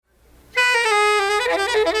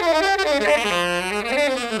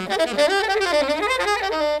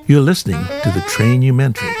You're listening to the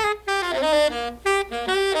Trainumentary.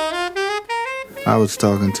 I was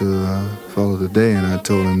talking to a fellow today, and I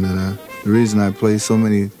told him that the reason I play so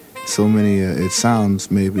many, it sounds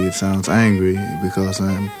angry because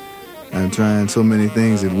I'm trying so many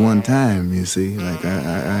things at one time, you see. Like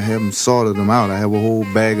I haven't sorted them out. I have a whole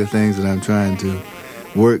bag of things that I'm trying to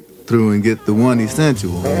work through and get the one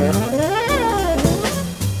essential, you know.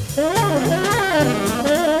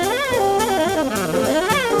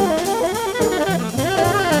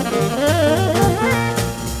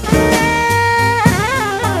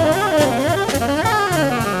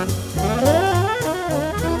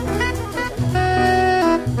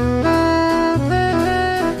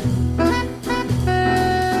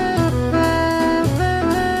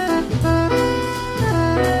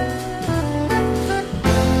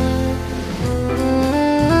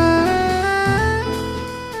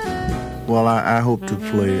 Well, I hope to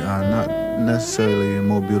play not necessarily a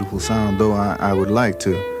more beautiful sound, though I would like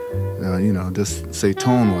to, just say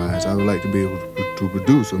tone-wise, I would like to be able to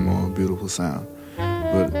produce a more beautiful sound.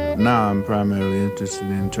 But now I'm primarily interested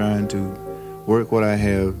in trying to work what I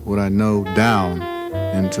have, what I know, down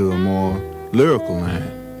into a more lyrical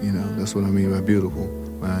line. You know, that's what I mean by beautiful,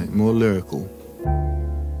 right? More lyrical.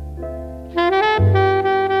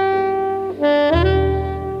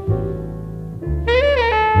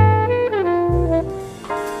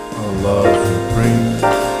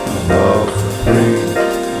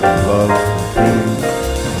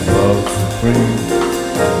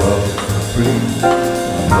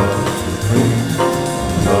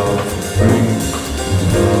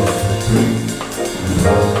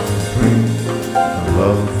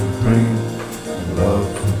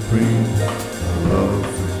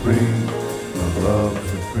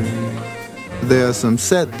 There are some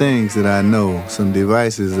set things that I know, some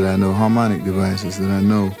devices that I know, harmonic devices that I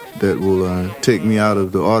know that will take me out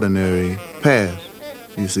of the ordinary path,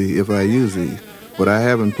 you see, if I use these. But I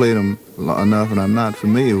haven't played them enough, and I'm not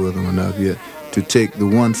familiar with them enough yet to take the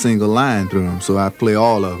one single line through them. So I play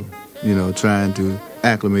all of them, you know, trying to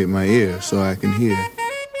acclimate my ear so I can hear.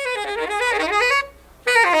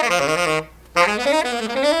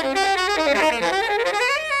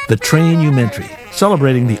 The Trainumentary,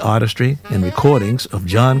 celebrating the artistry and recordings of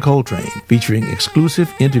John Coltrane, featuring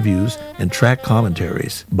exclusive interviews and track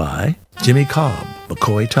commentaries by Jimmy Cobb,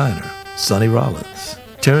 McCoy Tyner, Sonny Rollins,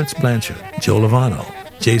 Terrence Blanchard, Joe Lovano,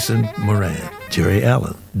 Jason Moran, Jerry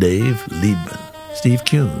Allen, Dave Liebman, Steve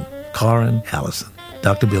Kuhn, Karin Allison,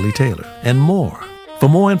 Dr. Billy Taylor, and more. For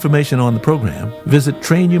more information on the program, visit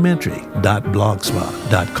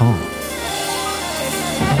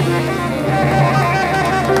trainumentary.blogspot.com.